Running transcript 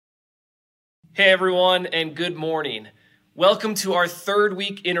Hey everyone, and good morning. Welcome to our third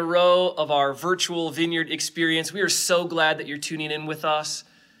week in a row of our virtual Vineyard experience. We are so glad that you're tuning in with us.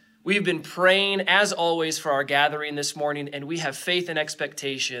 We've been praying, as always, for our gathering this morning, and we have faith and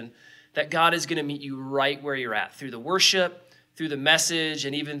expectation that God is going to meet you right where you're at, through the worship, through the message,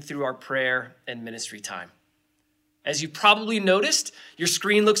 and even through our prayer and ministry time. As you probably noticed, your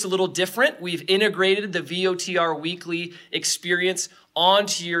screen looks a little different. We've integrated the VOTR weekly experience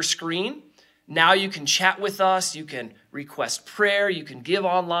onto your screen. Now you can chat with us, you can request prayer, you can give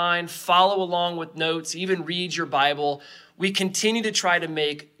online, follow along with notes, even read your Bible. We continue to try to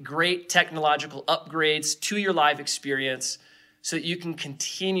make great technological upgrades to your live experience so that you can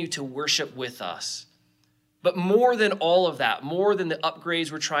continue to worship with us. But more than all of that, more than the upgrades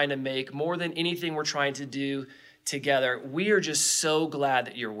we're trying to make, more than anything we're trying to do together, we are just so glad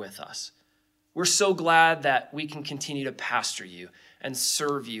that you're with us. We're so glad that we can continue to pastor you and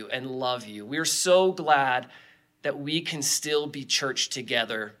serve you and love you. We're so glad that we can still be church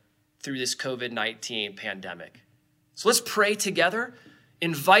together through this COVID-19 pandemic. So let's pray together.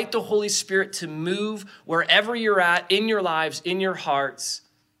 Invite the Holy Spirit to move wherever you're at, in your lives, in your hearts,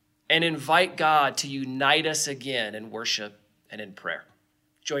 and invite God to unite us again in worship and in prayer.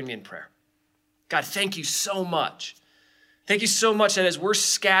 Join me in prayer. God, thank you so much. Thank you so much that as we're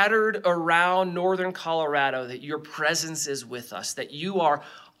scattered around northern Colorado, that your presence is with us, that you are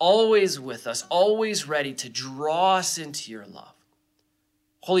always with us, always ready to draw us into your love.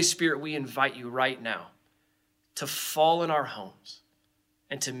 Holy Spirit, we invite you right now to fall in our homes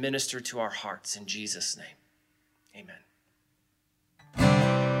and to minister to our hearts in Jesus' name. Amen.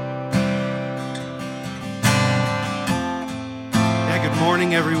 Yeah, good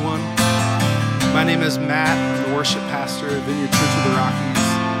morning, everyone. My name is Matt. I'm the worship pastor at Vineyard Church of the Rockies.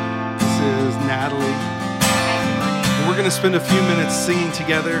 This is Natalie. And we're going to spend a few minutes singing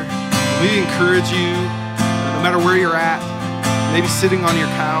together. We encourage you, no matter where you're at, maybe sitting on your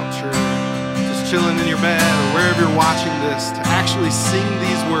couch or just chilling in your bed or wherever you're watching this, to actually sing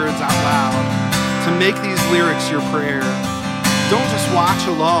these words out loud, to make these lyrics your prayer. Don't just watch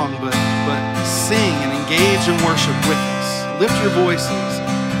along, but sing and engage in worship with us. Lift your voices.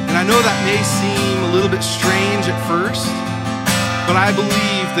 And I know that may seem a little bit strange at first, but I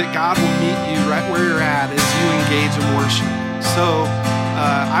believe that God will meet you right where you're at as you engage in worship. So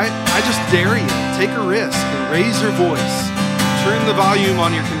I just dare you, take a risk and raise your voice. Turn the volume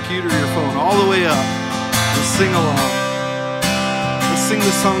on your computer or your phone all the way up and sing along. Let's sing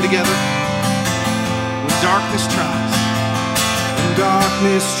this song together. When darkness tries. When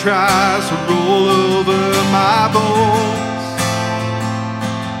darkness tries to roll over my bones,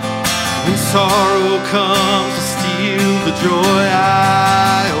 when sorrow comes to steal the joy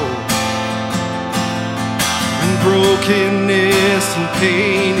I own, when brokenness and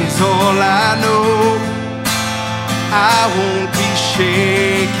pain is all I know, I won't be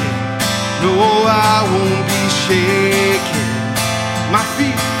shaken. No, I won't be shaken. My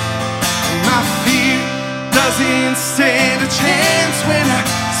fear doesn't stand a chance when I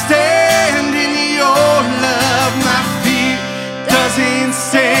stand in your love. My fear doesn't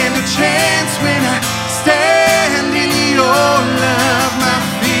stand a chance when I stand in your love. My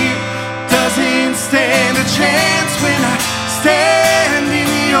fear doesn't stand a chance when I stand in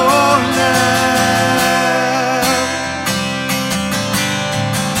your love.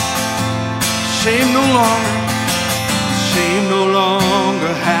 Shame no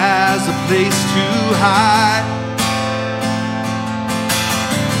longer has a place to hide.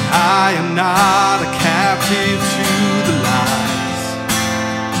 I am not a captive to the lies.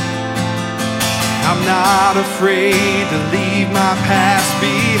 I'm not afraid to leave my past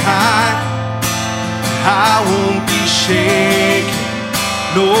behind. I won't be shaken.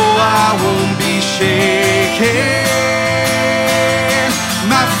 No, I won't be shaken.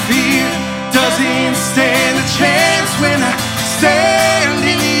 My fear doesn't stand a chance when I stand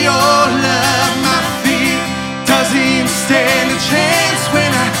in your love. My fear doesn't stand a chance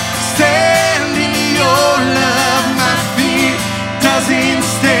when I stand in your love. My fear doesn't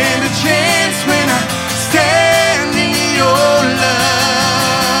stand a chance when I stand in your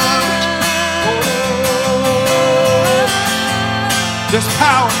love. Oh, there's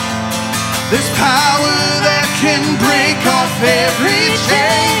power that can break off every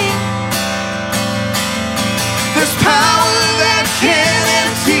chain. There's power that can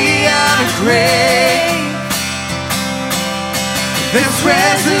empty out a grave. There's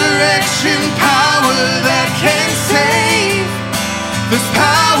resurrection power that can save. There's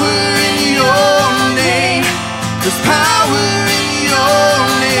power in your name. There's power in your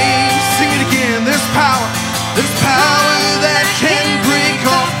name. Sing it again. There's power that can break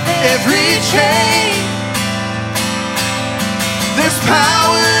off every chain.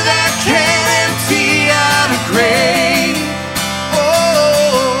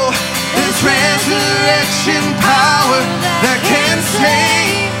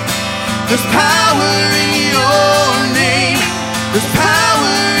 There's power in your name. There's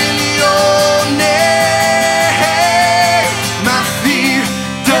power in your name. My fear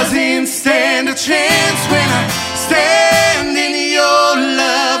doesn't stand a chance when I stand in your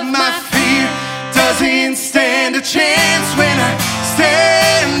love. My fear doesn't stand a chance when I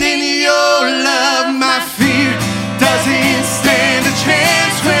stand in your love. My fear doesn't stand a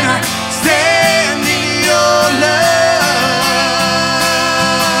chance when I stand in your love.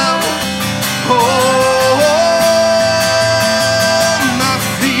 Oh, my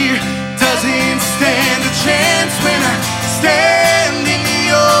fear doesn't stand a chance when I stand in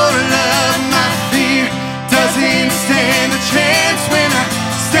your love. My fear doesn't stand a chance when I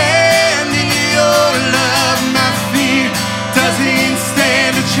stand in your love. My fear doesn't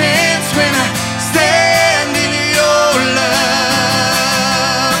stand a chance when I stand in your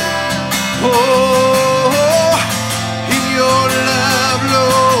love. Oh, in your love,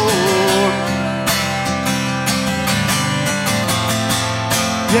 Lord.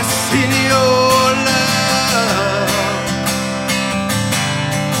 Yes, in your love.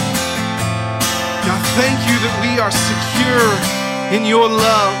 God, thank you that we are secure in your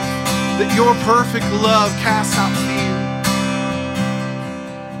love, that your perfect love casts out fear.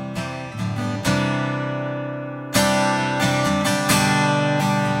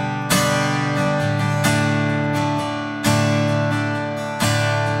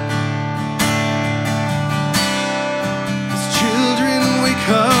 As children we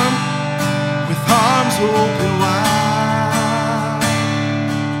come with arms open wide,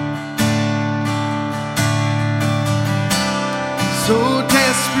 so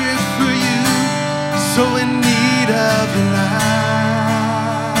desperate for you, so in need of your light.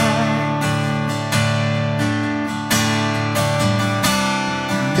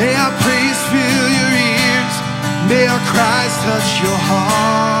 May our praise fill your ears, may our cries touch your heart.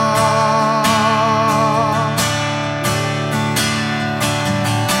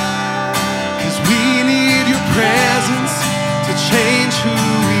 'Cause we need your presence to change who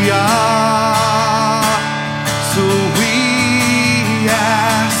we are. So we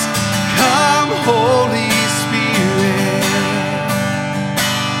ask, come Holy Spirit,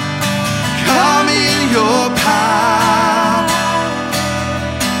 come in your power,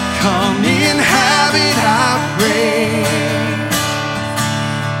 come inhabit our praise,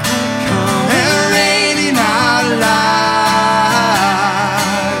 come and reign in our lives.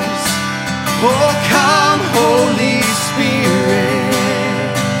 Oh, come Holy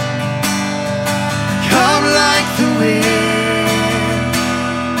Spirit, come like the wind,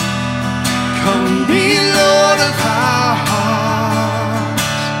 come be Lord of our hearts,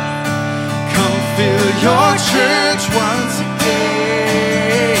 come fill your church once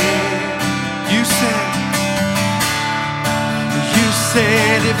again. You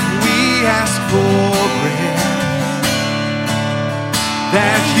said if we ask for bread,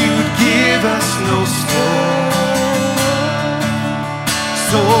 that you'd give us no store.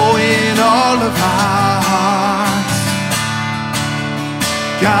 So in all of our hearts,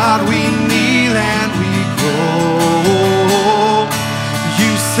 God, we kneel and we grow.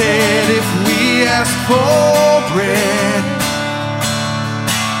 You said if we ask for bread,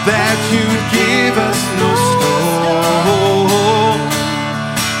 that you'd give us no store.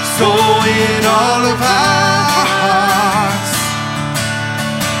 So in all of our hearts,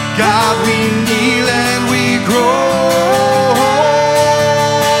 God, we kneel and we grow.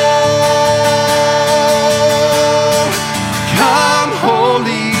 Come,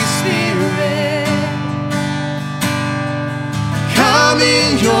 Holy Spirit, come in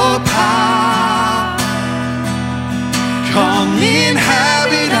your power, come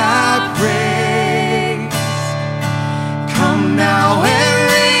inhabit our praise, come now and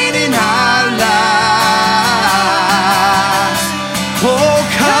reign in our lives. Oh,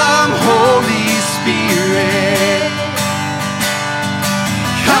 come, Holy Spirit,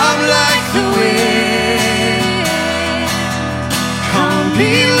 come like the wind, come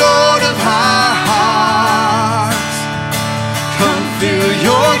be Lord of our hearts, come fill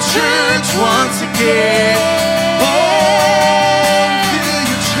your church once again. Oh, fill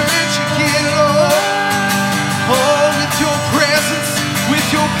your church again, Lord. Oh, with your presence, with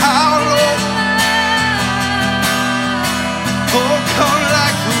your power, Lord. Oh, come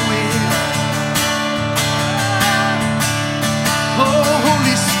like the wind. Oh,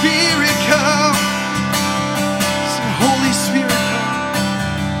 Holy Spirit, come. Say, Holy Spirit,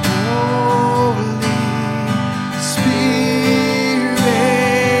 come. Holy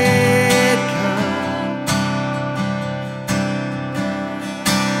Spirit, come.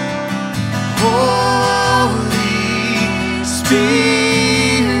 Holy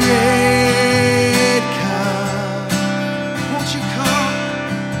Spirit,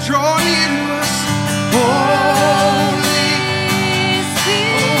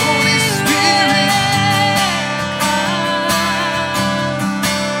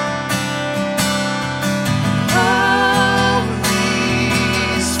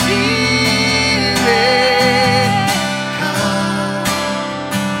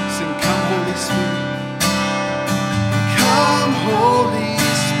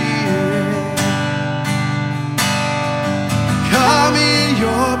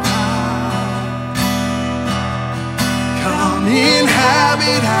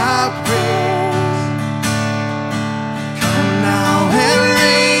 in our praise. Come now and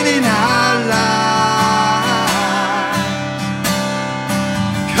reign in our lives.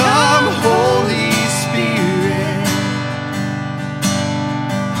 Come, Holy Spirit.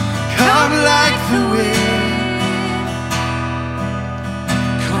 Come like the wind.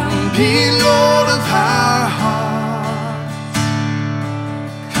 Come be Lord of our hearts.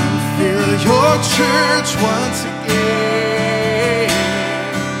 Come fill your church once again.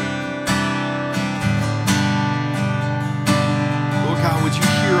 Lord God, would you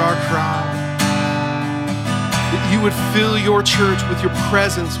hear our cry? That you would fill your church with your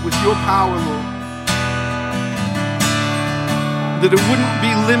presence, with your power, Lord. That it wouldn't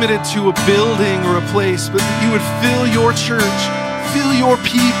be limited to a building or a place, but that you would fill your church, fill your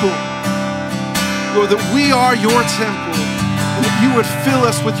people. Lord, that we are your temple, and that you would fill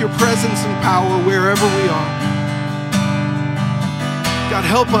us with your presence and power wherever we are. God,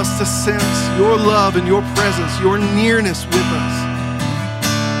 help us to sense your love and your presence, your nearness with us.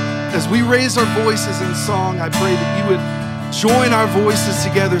 As we raise our voices in song, I pray that you would join our voices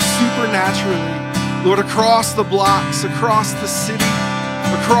together supernaturally, Lord, across the blocks, across the city,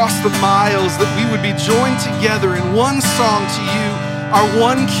 across the miles, that we would be joined together in one song to you, our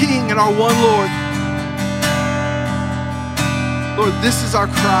one King and our one Lord. Lord, this is our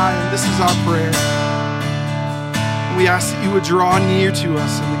cry and this is our prayer. And we ask that you would draw near to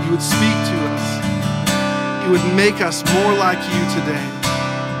us and that you would speak to us. You would make us more like you today.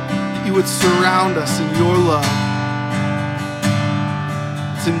 That you would surround us in your love.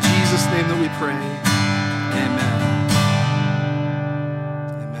 It's in Jesus' name that we pray. Amen.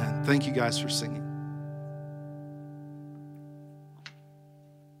 Amen. Thank you guys for singing.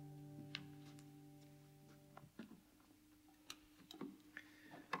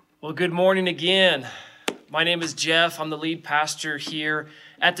 Well, good morning again. My name is Jeff. I'm the lead pastor here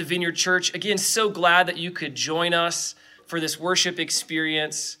at the Vineyard Church. Again, so glad that you could join us for this worship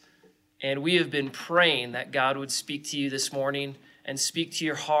experience. And we have been praying that God would speak to you this morning and speak to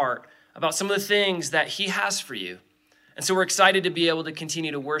your heart about some of the things that he has for you. And so we're excited to be able to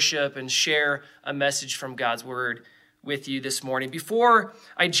continue to worship and share a message from God's word with you this morning. Before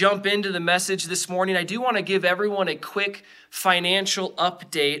I jump into the message this morning, I do want to give everyone a quick financial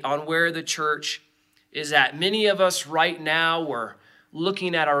update on where the church is at. Many of us right now, we're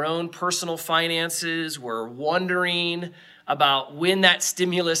looking at our own personal finances. We're wondering about when that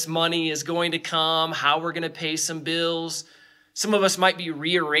stimulus money is going to come, how we're going to pay some bills. Some of us might be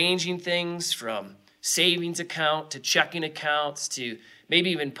rearranging things from savings account to checking accounts to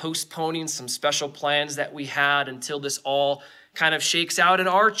maybe even postponing some special plans that we had until this all kind of shakes out. And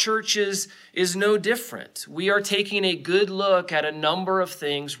our church is no different. We are taking a good look at a number of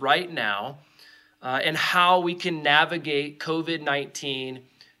things right now and how we can navigate COVID-19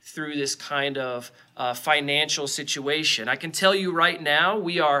 through this kind of financial situation. I can tell you right now,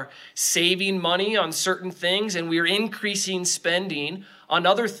 we are saving money on certain things and we are increasing spending on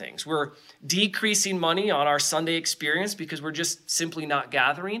other things. We're decreasing money on our Sunday experience because we're just simply not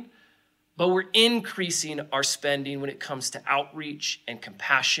gathering, but we're increasing our spending when it comes to outreach and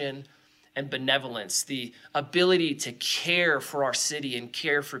compassion and benevolence, the ability to care for our city and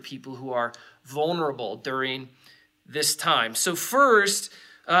care for people who are vulnerable during this time. So first,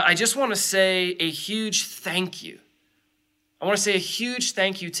 I just want to say a huge thank you. I want to say a huge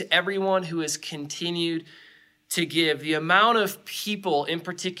thank you to everyone who has continued to give. The amount of people in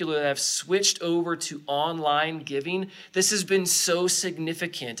particular that have switched over to online giving, this has been so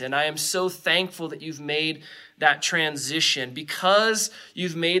significant. And I am so thankful that you've made that transition. Because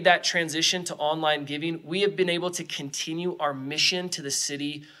you've made that transition to online giving, we have been able to continue our mission to the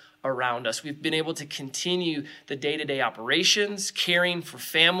city around us. We've been able to continue the day-to-day operations, caring for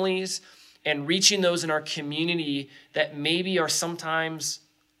families, and reaching those in our community that maybe are sometimes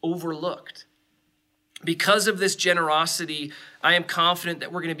overlooked. Because of this generosity, I am confident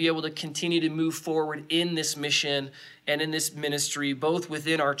that we're going to be able to continue to move forward in this mission and in this ministry, both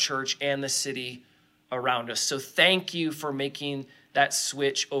within our church and the city around us. So thank you for making that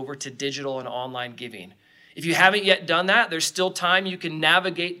switch over to digital and online giving. If you haven't yet done that, there's still time. You can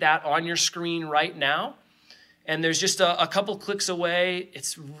navigate that on your screen right now. And there's just a couple clicks away.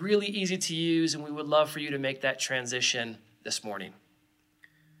 It's really easy to use, and we would love for you to make that transition this morning.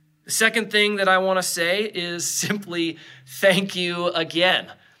 The second thing that I want to say is simply thank you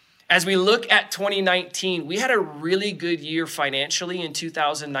again. As we look at 2019, we had a really good year financially in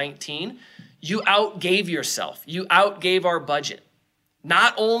 2019. You outgave yourself. You outgave our budget.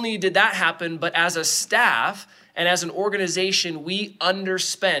 Not only did that happen, but as a staff and as an organization, we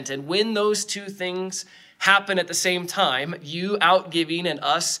underspent. And when those two things happen at the same time, you outgiving and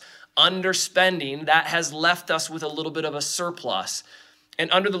us underspending, that has left us with a little bit of a surplus. And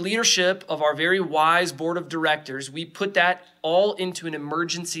under the leadership of our very wise board of directors, we put that all into an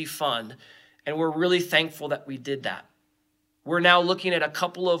emergency fund, and we're really thankful that we did that. We're now looking at a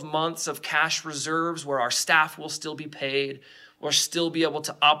couple of months of cash reserves where our staff will still be paid, or still be able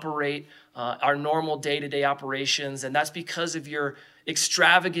to operate our normal day-to-day operations. And that's because of your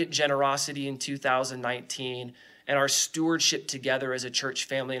extravagant generosity in 2019 and our stewardship together as a church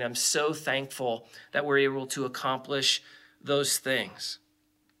family. And I'm so thankful that we're able to accomplish those things.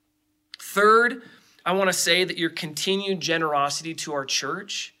 Third, I want to say that your continued generosity to our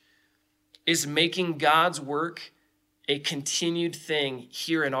church is making God's work a continued thing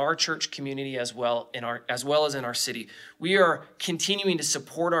here in our church community as well as in our city. We are continuing to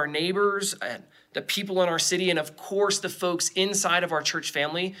support our neighbors and the people in our city, and of course the folks inside of our church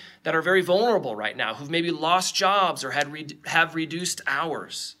family that are very vulnerable right now, who've maybe lost jobs or have reduced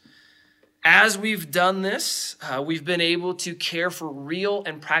hours. As we've done this, we've been able to care for real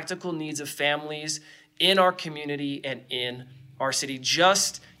and practical needs of families in our community and in our city.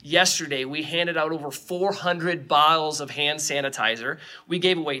 Just yesterday, we handed out over 400 bottles of hand sanitizer. We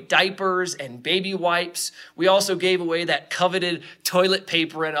gave away diapers and baby wipes. We also gave away that coveted toilet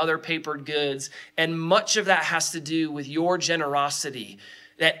paper and other papered goods. And much of that has to do with your generosity,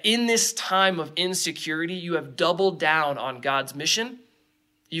 that in this time of insecurity, you have doubled down on God's mission.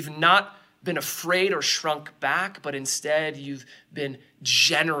 You've not been afraid or shrunk back, but instead you've been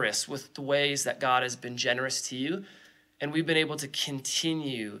generous with the ways that God has been generous to you. And we've been able to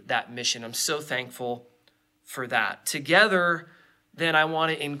continue that mission. I'm so thankful for that. Together, then, I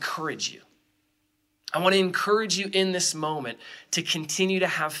want to encourage you. I want to encourage you in this moment to continue to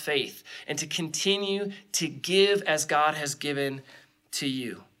have faith and to continue to give as God has given to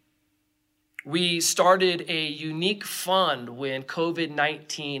you. We started a unique fund when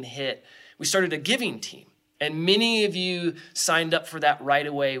COVID-19 hit. We started a giving team. And many of you signed up for that right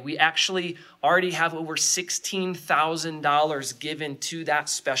away. We actually already have over $16,000 given to that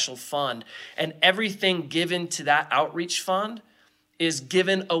special fund. And everything given to that outreach fund is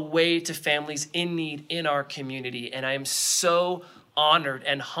given away to families in need in our community. And I am so honored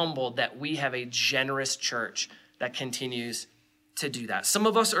and humbled that we have a generous church that continues to do that. Some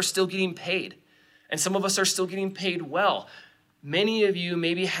of us are still getting paid, and some of us are still getting paid well. Many of you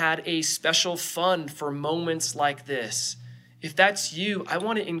maybe had a special fund for moments like this. If that's you, I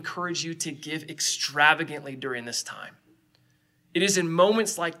want to encourage you to give extravagantly during this time. It is in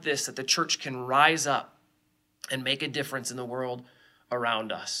moments like this that the church can rise up and make a difference in the world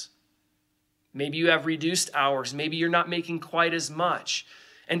around us. Maybe you have reduced hours. Maybe you're not making quite as much.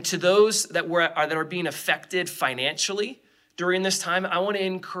 And to those that are being affected financially during this time, I want to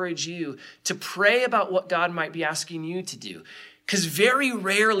encourage you to pray about what God might be asking you to do. Because very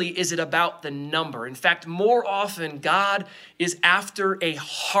rarely is it about the number. In fact, more often, God is after a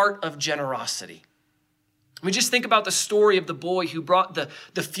heart of generosity. We just think about the story of the boy who brought the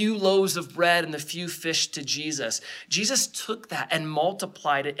few loaves of bread and the few fish to Jesus. Jesus took that and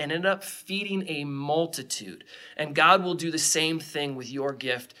multiplied it and ended up feeding a multitude. And God will do the same thing with your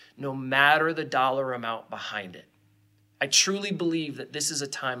gift, no matter the dollar amount behind it. I truly believe that this is a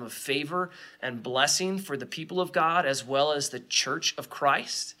time of favor and blessing for the people of God as well as the church of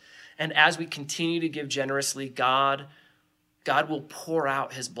Christ. And as we continue to give generously, God will pour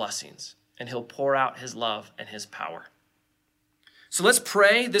out his blessings, and he'll pour out his love and his power. So let's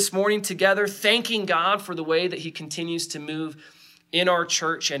pray this morning together, thanking God for the way that he continues to move in our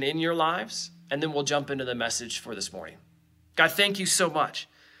church and in your lives. And then we'll jump into the message for this morning. God, thank you so much.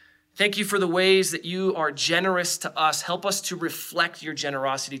 Thank you for the ways that you are generous to us. Help us to reflect your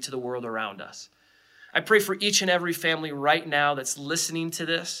generosity to the world around us. I pray for each and every family right now that's listening to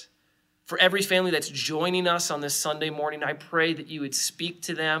this. For every family that's joining us on this Sunday morning, I pray that you would speak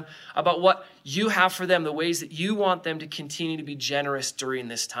to them about what you have for them, the ways that you want them to continue to be generous during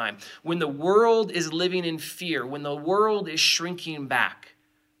this time. When the world is living in fear, when the world is shrinking back,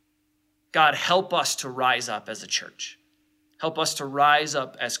 God, help us to rise up as a church. Help us to rise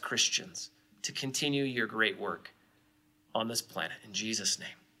up as Christians to continue your great work on this planet. In Jesus' name,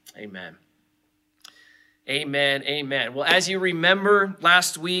 amen. Amen, amen. Well, as you remember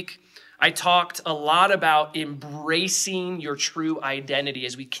last week, I talked a lot about embracing your true identity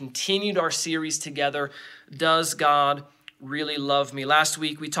as we continued our series together, Does God Really Love Me? Last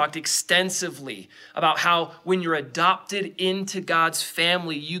week, we talked extensively about how when you're adopted into God's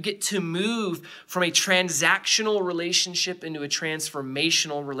family, you get to move from a transactional relationship into a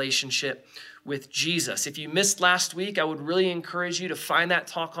transformational relationship with Jesus. If you missed last week, I would really encourage you to find that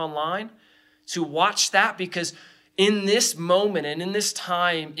talk online. to watch that, because in this moment and in this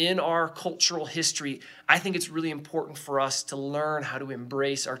time in our cultural history, I think it's really important for us to learn how to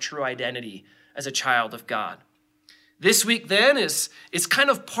embrace our true identity as a child of God. This week then is kind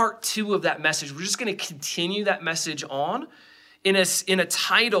of part 2 of that message. We're just going to continue that message on in a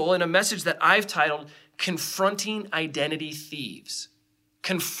title, in a message that I've titled, Confronting Identity Thieves.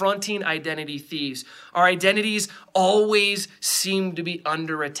 Confronting identity thieves. Our identities always seem to be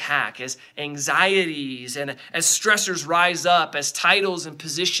under attack as anxieties and as stressors rise up, as titles and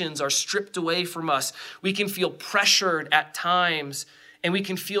positions are stripped away from us. We can feel pressured at times, and we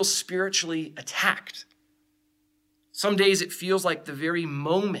can feel spiritually attacked. Some days it feels like the very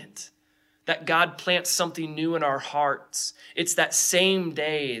moment that God plants something new in our hearts, it's that same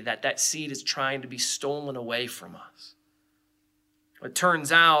day that seed is trying to be stolen away from us. It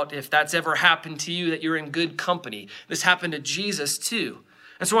turns out, if that's ever happened to you, that you're in good company. This happened to Jesus too.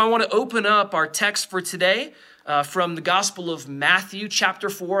 And so I want to open up our text for today from the Gospel of Matthew, chapter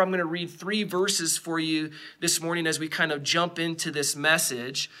 4. I'm going to read 3 verses for you this morning as we kind of jump into this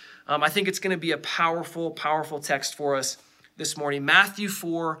message. I think it's going to be a powerful, powerful text for us this morning. Matthew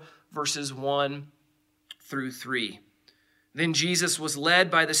 4, verses 1 through 3. Then Jesus was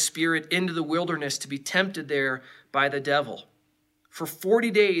led by the Spirit into the wilderness to be tempted there by the devil. For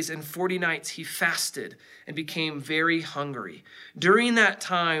 40 days and 40 nights he fasted and became very hungry. During that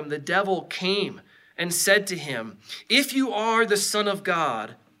time, the devil came and said to him, "If you are the Son of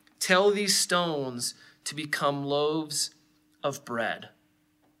God, tell these stones to become loaves of bread."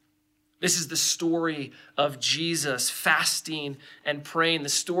 This is the story of Jesus fasting and praying, the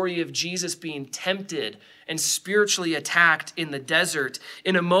story of Jesus being tempted and spiritually attacked in the desert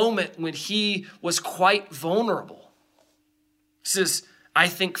in a moment when he was quite vulnerable. This is, I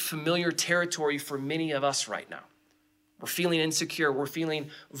think, familiar territory for many of us right now. We're feeling insecure. We're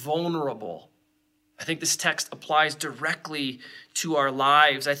feeling vulnerable. I think this text applies directly to our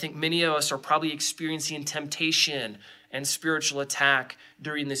lives. I think many of us are probably experiencing temptation and spiritual attack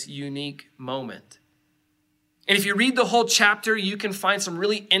during this unique moment. And if you read the whole chapter, you can find some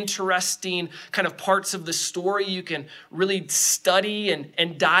really interesting kind of parts of the story. You can really study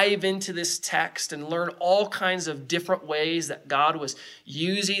and dive into this text and learn all kinds of different ways that God was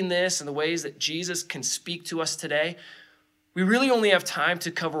using this and the ways that Jesus can speak to us today. We really only have time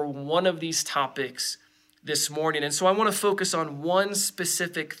to cover one of these topics this morning. And so I want to focus on one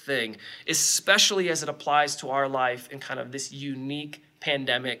specific thing, especially as it applies to our life in kind of this unique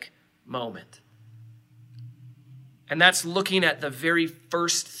pandemic moment. And that's looking at the very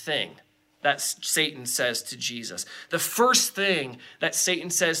first thing that Satan says to Jesus. The first thing that Satan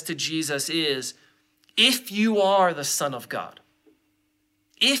says to Jesus is, if you are the Son of God,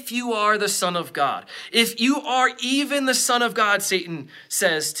 if you are the Son of God, if you are even the Son of God, Satan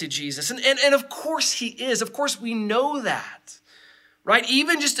says to Jesus. And of course he is. Of course we know that, right?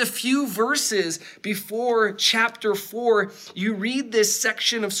 Even just a few verses before chapter 4, you read this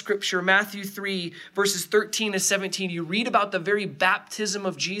section of scripture, Matthew 3, verses 13 to 17. You read about the very baptism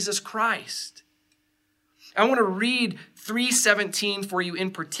of Jesus Christ. I want to read 3:17 for you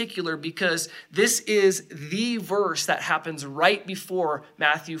in particular because this is the verse that happens right before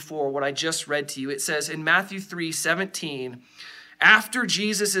Matthew 4, what I just read to you. It says in Matthew 3:17, after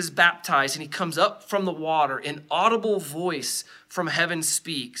Jesus is baptized and he comes up from the water, an audible voice from heaven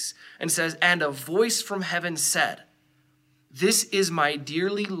speaks and says, and a voice from heaven said, "This is my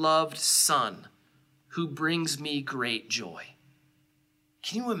dearly loved Son who brings me great joy."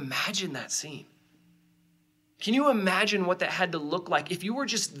 Can you imagine that scene? Can you imagine what that had to look like if you were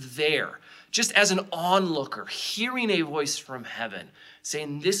just there, just as an onlooker, hearing a voice from heaven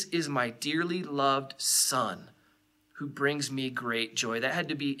saying, "This is my dearly loved Son who brings me great joy"? That had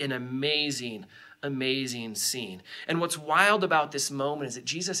to be an amazing, amazing scene. And what's wild about this moment is that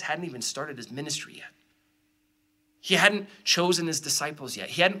Jesus hadn't even started his ministry yet. He hadn't chosen his disciples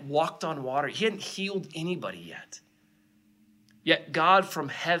yet. He hadn't walked on water. He hadn't healed anybody yet. Yet God from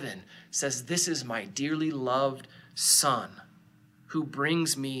heaven says, "This is my dearly loved Son who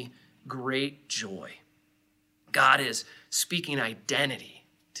brings me great joy." God is speaking identity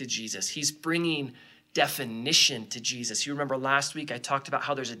to Jesus. He's bringing definition to Jesus. You remember last week I talked about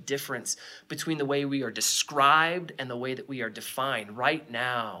how there's a difference between the way we are described and the way that we are defined. Right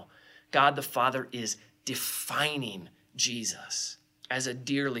now, God the Father is defining Jesus as a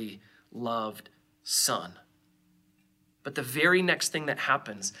dearly loved Son. But the very next thing that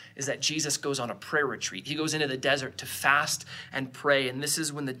happens is that Jesus goes on a prayer retreat. He goes into the desert to fast and pray. And this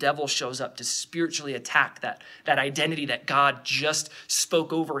is when the devil shows up to spiritually attack that identity that God just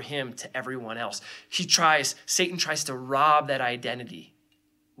spoke over him to everyone else. Satan tries to rob that identity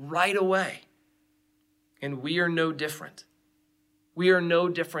right away. And we are no different. We are no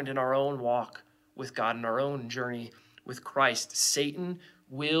different in our own walk with God, in our own journey with Christ. Satan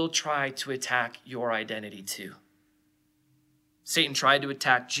will try to attack your identity too. Satan tried to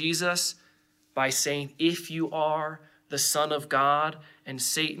attack Jesus by saying, if you are the Son of God, and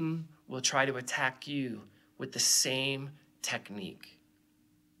Satan will try to attack you with the same technique.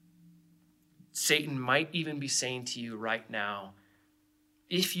 Satan might even be saying to you right now,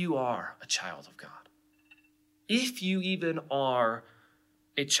 if you are a child of God, if you even are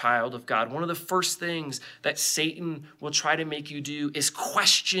a child of God, one of the first things that Satan will try to make you do is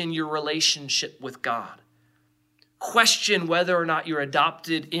question your relationship with God. Question whether or not you're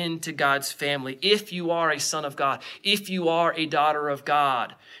adopted into God's family. If you are a son of God, if you are a daughter of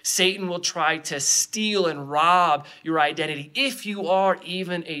God, Satan will try to steal and rob your identity. If you are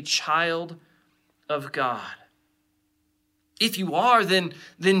even a child of God. If you are, then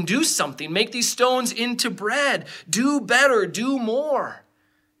do something. Make these stones into bread. Do better, do more.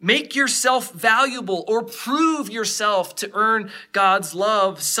 Make yourself valuable or prove yourself to earn God's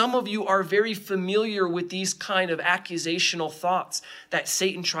love. Some of you are very familiar with these kind of accusational thoughts that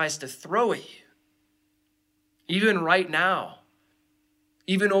Satan tries to throw at you. Even right now,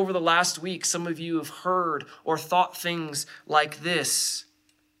 even over the last week, some of you have heard or thought things like this.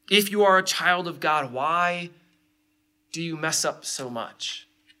 If you are a child of God, why do you mess up so much?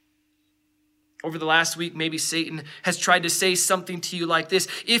 Over the last week, maybe Satan has tried to say something to you like this.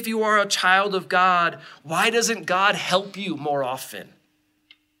 If you are a child of God, why doesn't God help you more often?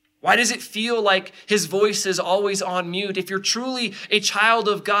 Why does it feel like his voice is always on mute? If you're truly a child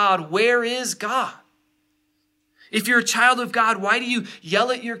of God, where is God? If you're a child of God, why do you yell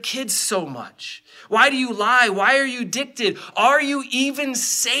at your kids so much? Why do you lie? Why are you addicted? Are you even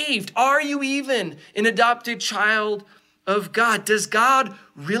saved? Are you even an adopted child of God? Does God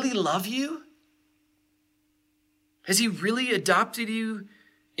really love you? Has he really adopted you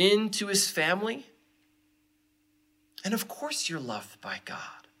into his family? And of course you're loved by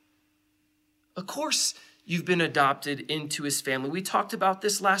God. Of course you've been adopted into his family. We talked about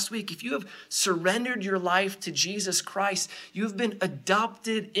this last week. If you have surrendered your life to Jesus Christ, you've been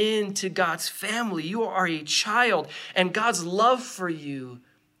adopted into God's family. You are a child, and God's love for you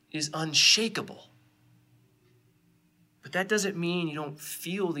is unshakable. But that doesn't mean you don't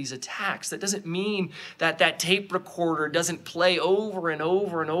feel these attacks. That doesn't mean that that tape recorder doesn't play over and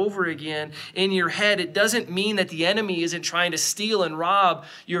over and over again in your head. It doesn't mean that the enemy isn't trying to steal and rob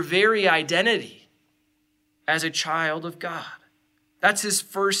your very identity as a child of God. That's his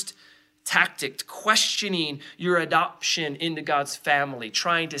first tactic, questioning your adoption into God's family,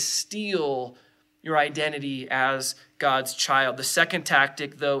 trying to steal your identity as God's child. The second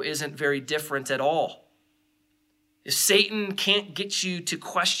tactic, though, isn't very different at all. If Satan can't get you to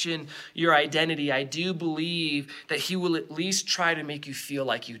question your identity, I do believe that he will at least try to make you feel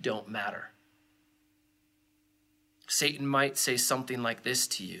like you don't matter. Satan might say something like this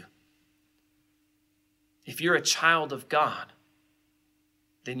to you. If you're a child of God,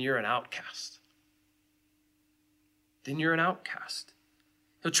 then you're an outcast. Then you're an outcast.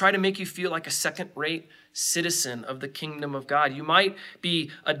 He'll try to make you feel like a second-rate citizen of the kingdom of God. You might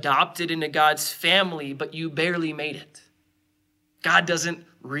be adopted into God's family, but you barely made it. God doesn't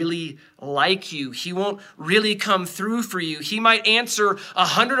really like you. He won't really come through for you. He might answer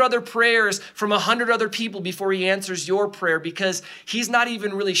 100 other prayers from 100 other people before he answers your prayer because he's not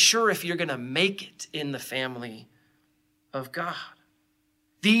even really sure if you're going to make it in the family of God.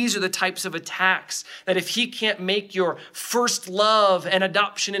 These are the types of attacks that if he can't make your first love and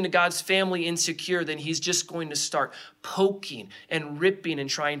adoption into God's family insecure, then he's just going to start poking and ripping and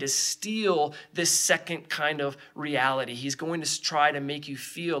trying to steal this second kind of reality. He's going to try to make you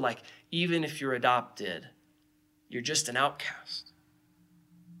feel like even if you're adopted, you're just an outcast.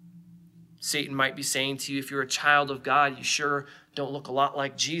 Satan might be saying to you, if you're a child of God, you sure don't look a lot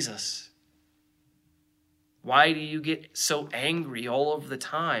like Jesus. Why do you get so angry all of the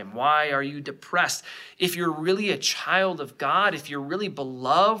time? Why are you depressed? If you're really a child of God, if you're really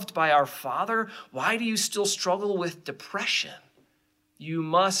beloved by our Father, why do you still struggle with depression? You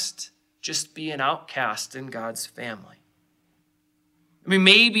must just be an outcast in God's family. I mean,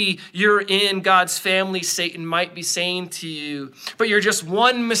 maybe you're in God's family, Satan might be saying to you, but you're just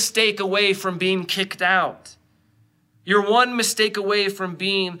one mistake away from being kicked out. You're one mistake away from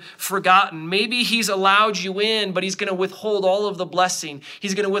being forgotten. Maybe he's allowed you in, but he's going to withhold all of the blessing.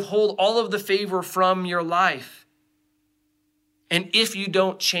 He's going to withhold all of the favor from your life. And if you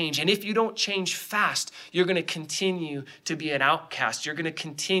don't change, and if you don't change fast, you're going to continue to be an outcast. You're going to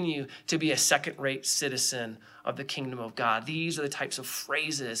continue to be a second-rate citizen of the kingdom of God. These are the types of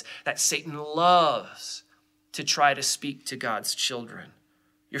phrases that Satan loves to try to speak to God's children.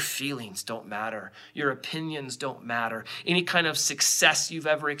 Your feelings don't matter. Your opinions don't matter. Any kind of success you've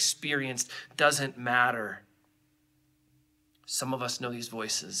ever experienced doesn't matter. Some of us know these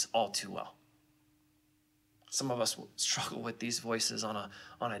voices all too well. Some of us struggle with these voices on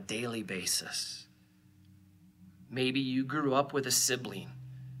a daily basis. Maybe you grew up with a sibling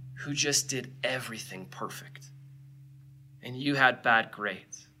who just did everything perfect, and you had bad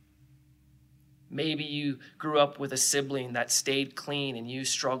grades. Maybe you grew up with a sibling that stayed clean and you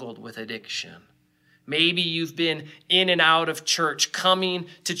struggled with addiction. Maybe you've been in and out of church, coming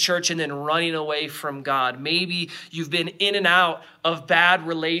to church and then running away from God. Maybe you've been in and out of bad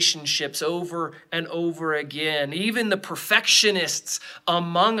relationships over and over again. Even the perfectionists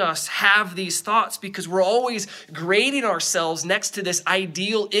among us have these thoughts because we're always grading ourselves next to this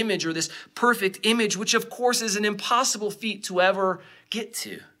ideal image or this perfect image, which of course is an impossible feat to ever get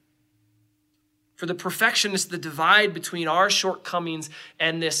to. For the perfectionists, the divide between our shortcomings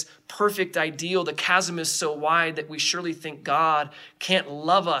and this perfect ideal, the chasm is so wide that we surely think God can't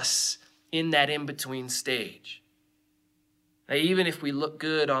love us in that in-between stage. Now, even if we look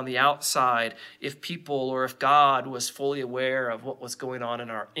good on the outside, if people or if God was fully aware of what was going on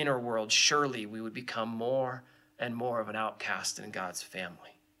in our inner world, surely we would become more and more of an outcast in God's family.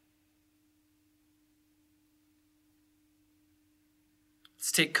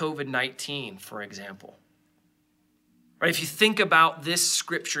 Let's take COVID-19, for example. Right? If you think about this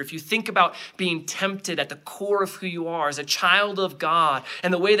scripture, if you think about being tempted at the core of who you are as a child of God,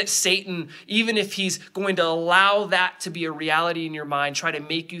 and the way that Satan, even if he's going to allow that to be a reality in your mind, try to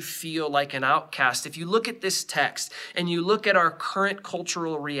make you feel like an outcast. If you look at this text and you look at our current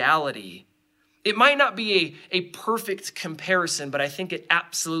cultural reality, it might not be a perfect comparison, but I think it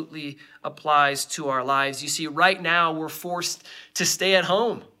absolutely applies to our lives. You see, right now we're forced to stay at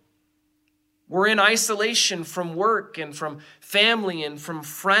home. We're in isolation from work and from family and from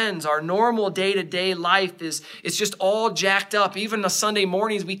friends. Our normal day-to-day life is just all jacked up. Even on Sunday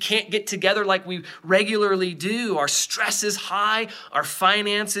mornings, we can't get together like we regularly do. Our stress is high. Our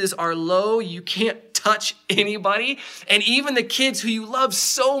finances are low. You can't touch anybody. And even the kids who you love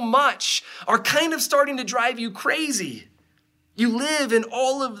so much are kind of starting to drive you crazy. You live in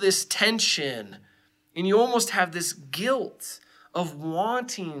all of this tension, and you almost have this guilt of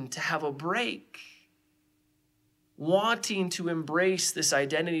wanting to have a break, wanting to embrace this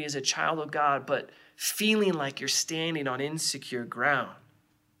identity as a child of God, but feeling like you're standing on insecure ground.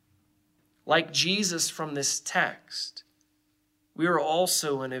 Like Jesus from this text, we are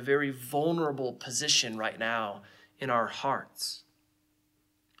also in a very vulnerable position right now in our hearts.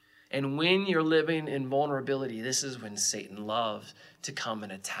 And when you're living in vulnerability, this is when Satan loves to come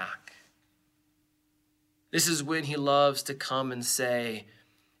and attack. This is when he loves to come and say,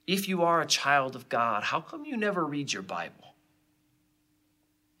 if you are a child of God, how come you never read your Bible?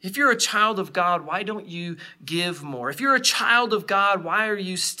 If you're a child of God, why don't you give more? If you're a child of God, why are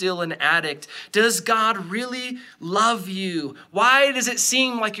you still an addict? Does God really love you? Why does it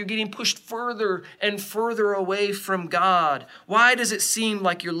seem like you're getting pushed further and further away from God? Why does it seem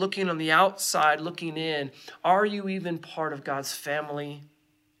like you're looking on the outside, looking in? Are you even part of God's family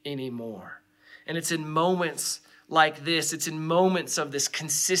anymore? And it's in moments like this, it's in moments of this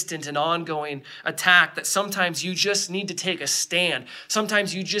consistent and ongoing attack that sometimes you just need to take a stand.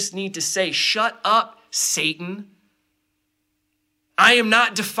 Sometimes you just need to say, shut up, Satan. I am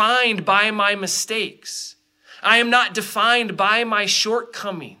not defined by my mistakes. I am not defined by my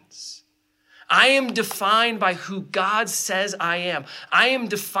shortcomings. I am defined by who God says I am. I am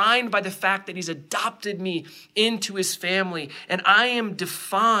defined by the fact that he's adopted me into his family. And I am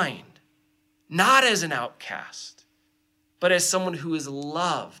defined not as an outcast, but as someone who is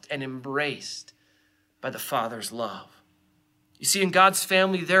loved and embraced by the Father's love. You see, in God's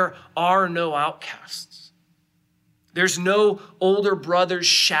family, there are no outcasts. There's no older brother's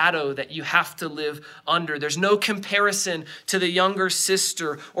shadow that you have to live under. There's no comparison to the younger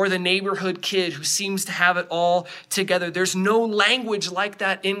sister or the neighborhood kid who seems to have it all together. There's no language like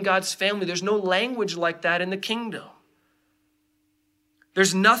that in God's family. There's no language like that in the kingdom.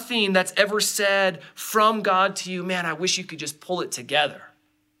 There's nothing that's ever said from God to you, man, I wish you could just pull it together.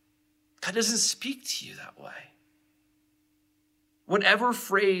 God doesn't speak to you that way. Whatever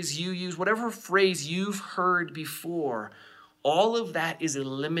phrase you use, whatever phrase you've heard before, all of that is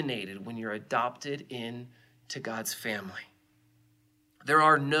eliminated when you're adopted into God's family. There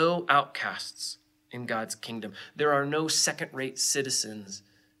are no outcasts in God's kingdom. There are no second-rate citizens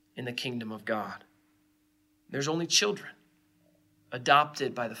in the kingdom of God. There's only children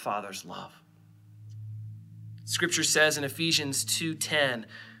adopted by the Father's love. Scripture says in Ephesians 2:10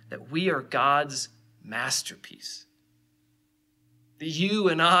 that we are God's masterpiece. That you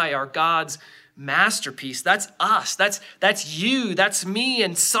and I are God's masterpiece. That's us. That's you. That's me.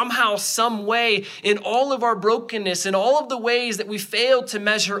 And somehow, some way, in all of our brokenness, in all of the ways that we failed to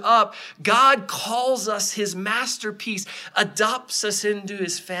measure up, God calls us his masterpiece, adopts us into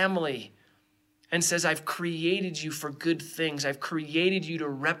his family, and says, I've created you for good things. I've created you to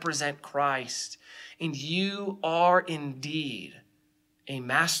represent Christ. And you are indeed a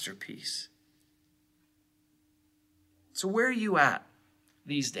masterpiece. So where are you at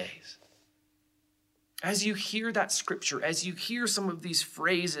these days? As you hear that scripture, as you hear some of these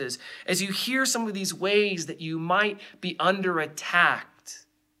phrases, as you hear some of these ways that you might be under attack,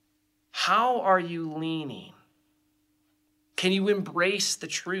 how are you leaning? Can you embrace the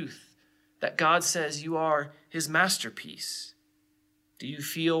truth that God says you are his masterpiece? Do you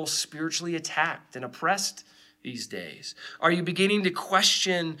feel spiritually attacked and oppressed these days? Are you beginning to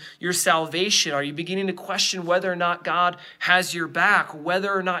question your salvation? Are you beginning to question whether or not God has your back,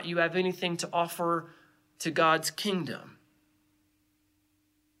 whether or not you have anything to offer to God's kingdom?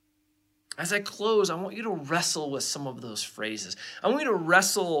 As I close, I want you to wrestle with some of those phrases. I want you to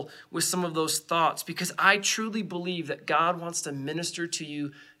wrestle with some of those thoughts, because I truly believe that God wants to minister to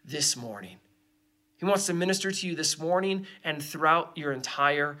you this morning. He wants to minister to you this morning and throughout your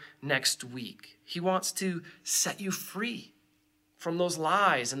entire next week. He wants to set you free from those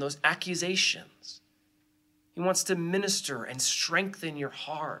lies and those accusations. He wants to minister and strengthen your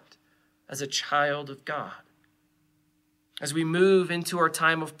heart as a child of God. As we move into our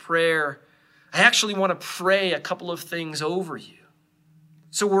time of prayer, I actually want to pray a couple of things over you.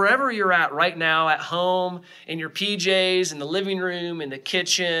 So wherever you're at right now, at home, in your PJs, in the living room, in the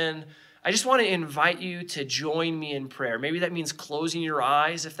kitchen, I just want to invite you to join me in prayer. Maybe that means closing your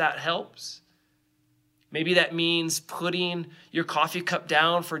eyes if that helps. Maybe that means putting your coffee cup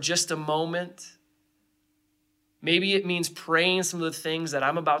down for just a moment. Maybe it means praying some of the things that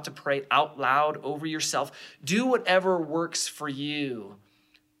I'm about to pray out loud over yourself. Do whatever works for you.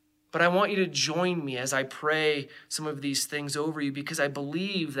 But I want you to join me as I pray some of these things over you, because I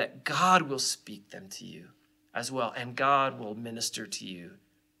believe that God will speak them to you as well, and God will minister to you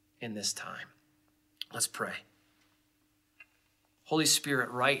in this time. Let's pray. Holy Spirit,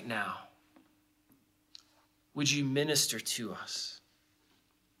 right now, would you minister to us?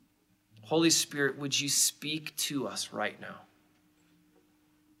 Holy Spirit, would you speak to us right now?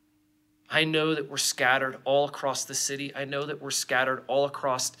 I know that we're scattered all across the city. I know that we're scattered all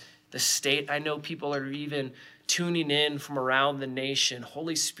across the state. I know people are even tuning in from around the nation.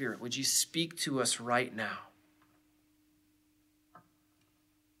 Holy Spirit, would you speak to us right now?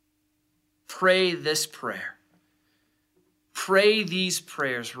 Pray this prayer. Pray these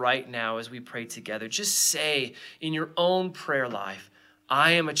prayers right now as we pray together. Just say in your own prayer life,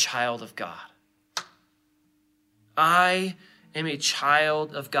 I am a child of God. I am a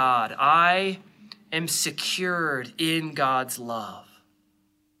child of God. I am secured in God's love.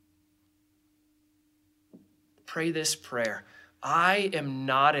 Pray this prayer. I am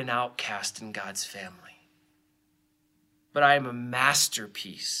not an outcast in God's family, but I am a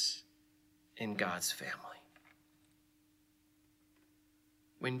masterpiece in God's family.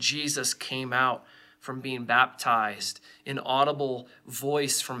 When Jesus came out from being baptized, an audible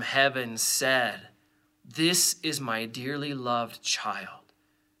voice from heaven said, "This is my dearly loved child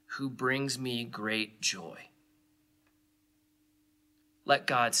who brings me great joy." Let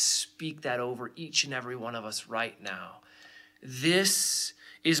God speak that over each and every one of us right now. This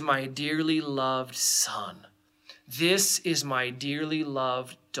is my dearly loved son. This is my dearly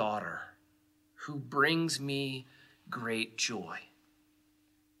loved daughter who brings me great joy.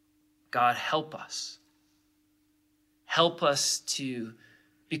 God, help us. Help us to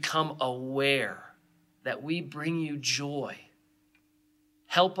become aware that we bring you joy.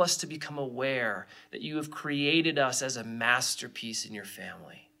 Help us to become aware that you have created us as a masterpiece in your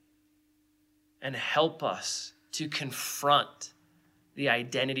family. And help us to confront the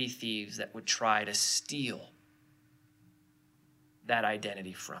identity thieves that would try to steal that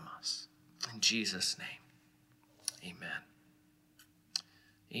identity from us. In Jesus' name, amen.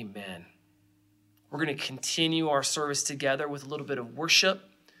 Amen. We're going to continue our service together with a little bit of worship.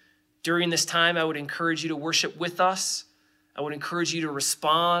 During this time, I would encourage you to worship with us. I would encourage you to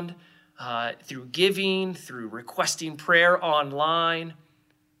respond through giving, through requesting prayer online,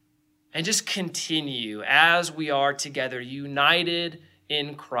 and just continue as we are together, united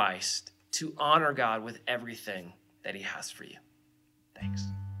in Christ, to honor God with everything that he has for you. Thanks.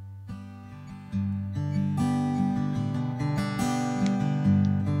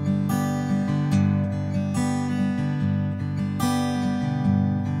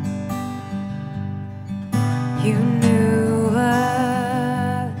 You knew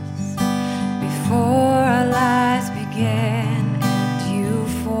us before our lives began, and you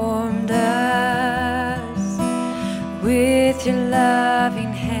formed us with your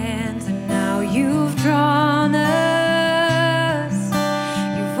loving hands, and now you've drawn us.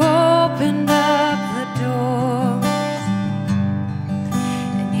 You've opened up the doors,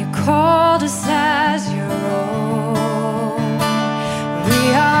 and you called us as your own.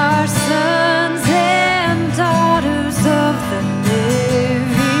 We are sons and daughters of the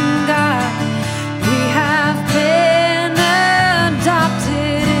living God. We have been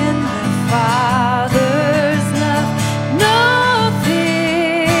adopted in the Father's love. Nothing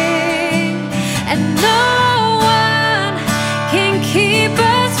and no one can keep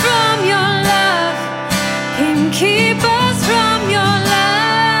us from your love, can keep us from your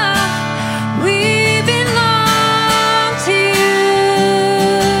love. We belong to you.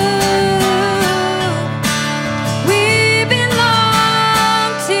 We belong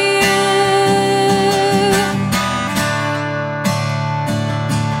to you.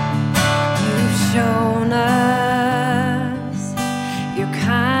 You've shown us your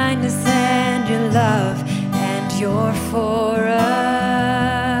kindness and your love, and you're for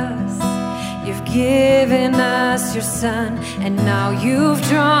us. You've given us your Son, and now you've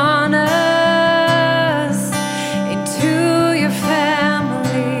drawn us into your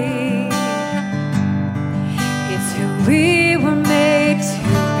family. It's who we were made to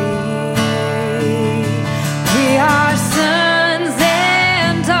be. We are sons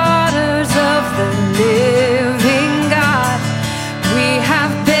and daughters of the living God. We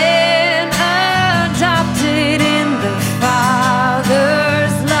have been adopted in the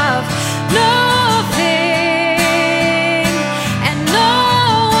Father's love. Nothing and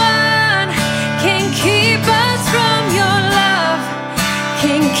no one can keep us from your love,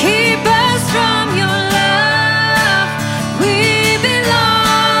 can keep us from your love. We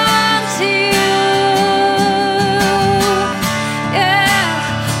belong to you. Yeah,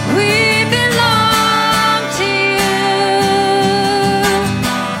 we belong to you.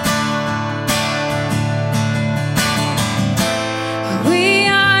 We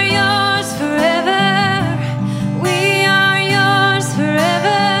are yours forever. We are yours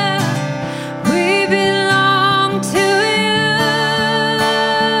forever. We belong to you.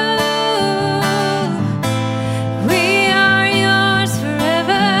 We are yours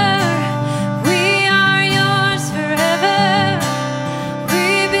forever. We are yours forever. We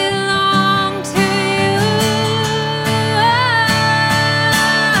belong to you.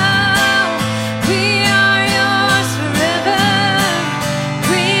 We are yours forever.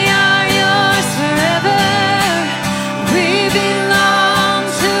 We are yours forever. We belong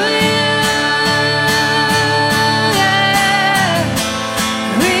to you.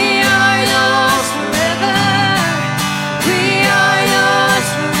 We are yours forever. We are yours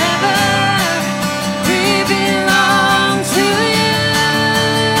forever. We belong to you.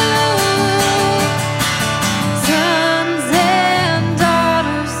 Sons and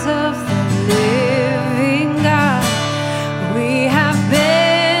daughters of the living God. We have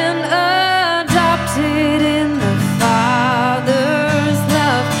been adopted in the Father's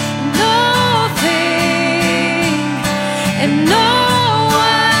love. Nothing and no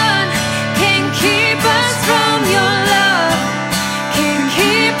one can keep us from your love, can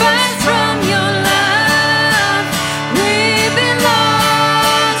keep us from your love. We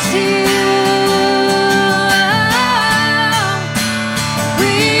belong to you.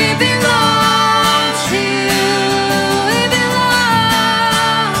 We belong to you. We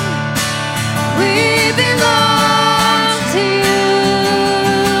belong. We belong to you.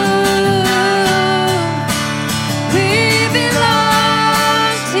 We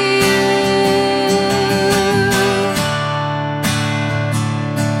belong to you.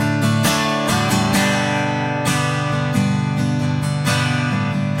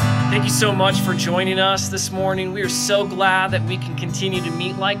 Thank you so much for joining us this morning. We are so glad that we can continue to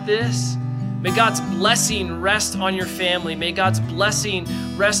meet like this. May God's blessing rest on your family. May God's blessing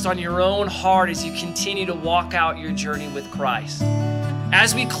rest on your own heart as you continue to walk out your journey with Christ.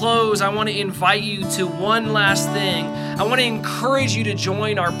 As we close, I want to invite you to one last thing. I want to encourage you to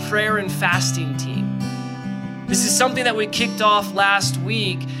join our prayer and fasting team. This is something that we kicked off last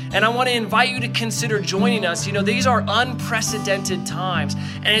week, and I want to invite you to consider joining us. You know, these are unprecedented times.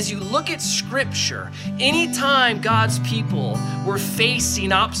 And as you look at Scripture, anytime God's people were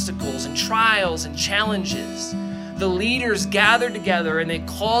facing obstacles and trials and challenges, the leaders gathered together and they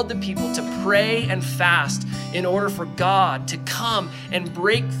called the people to pray and fast in order for God to come and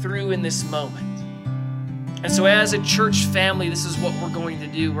break through in this moment. And so as a church family, this is what we're going to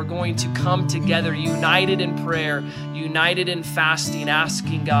do. We're going to come together, united in prayer, united in fasting,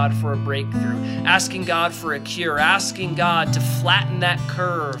 asking God for a breakthrough, asking God for a cure, asking God to flatten that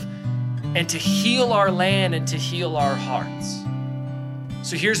curve and to heal our land and to heal our hearts.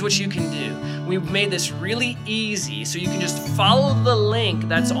 So here's what you can do. We've made this really easy, so you can just follow the link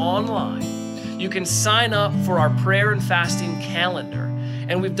that's online. You can sign up for our prayer and fasting calendar.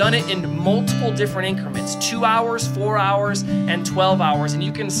 And we've done it in multiple different increments, 2 hours, 4 hours, and 12 hours. And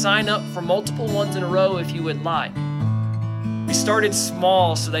you can sign up for multiple ones in a row if you would like. We started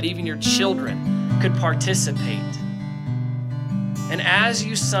small so that even your children could participate. And as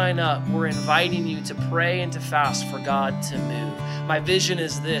you sign up, we're inviting you to pray and to fast for God to move. My vision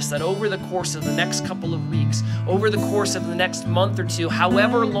is this, that over the course of the next couple of weeks, over the course of the next month or two,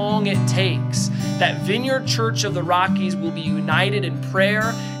 however long it takes, that Vineyard Church of the Rockies will be united in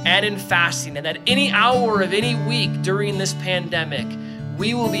prayer and in fasting, and that any hour of any week during this pandemic,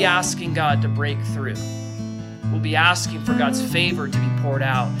 we will be asking God to break through. We'll be asking for God's favor to be poured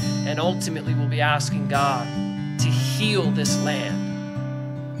out, and ultimately we'll be asking God to heal this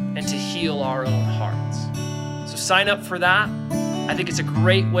land and to heal our own hearts. So sign up for that. I think it's a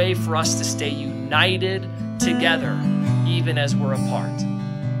great way for us to stay united together, even as we're apart.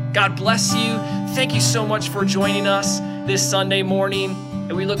 God bless you. Thank you so much for joining us this Sunday morning,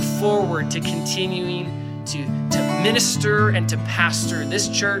 and we look forward to continuing to minister and to pastor this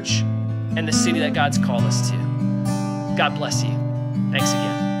church and the city that God's called us to. God bless you. Thanks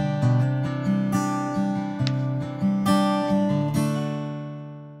again.